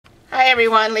Hi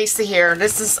everyone, Lisa here.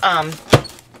 This is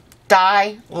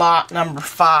die lot number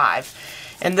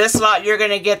 5. In this lot you're going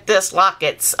to get this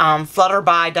lockets,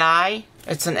 Flutterby die.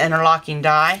 It's an interlocking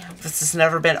die. This has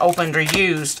never been opened or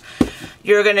used.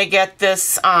 You're going to get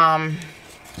this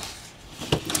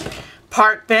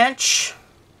park bench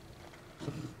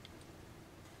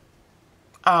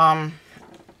die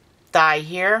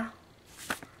here.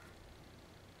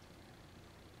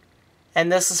 And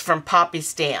this is from Poppy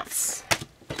Stamps.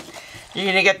 You're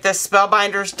going to get this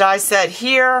Spellbinders die set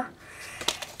here.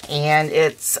 And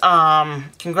it's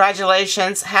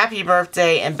congratulations, happy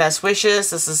birthday, and best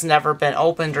wishes. This has never been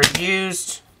opened or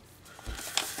used.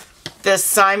 This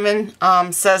Simon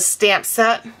Says stamp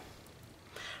set.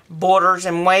 Borders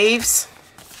and Waves.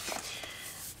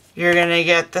 You're going to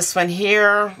get this one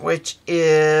here, which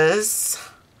is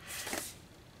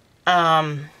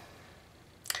my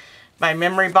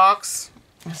memory box.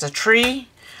 It's a tree.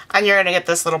 And you're going to get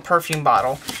this little perfume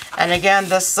bottle. And again,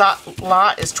 this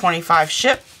lot is 25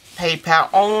 ship, PayPal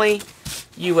only,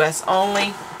 US only.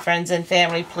 Friends and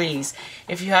family, please.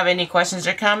 If you have any questions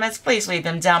or comments, please leave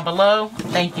them down below.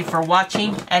 Thank you for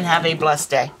watching and have a blessed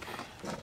day.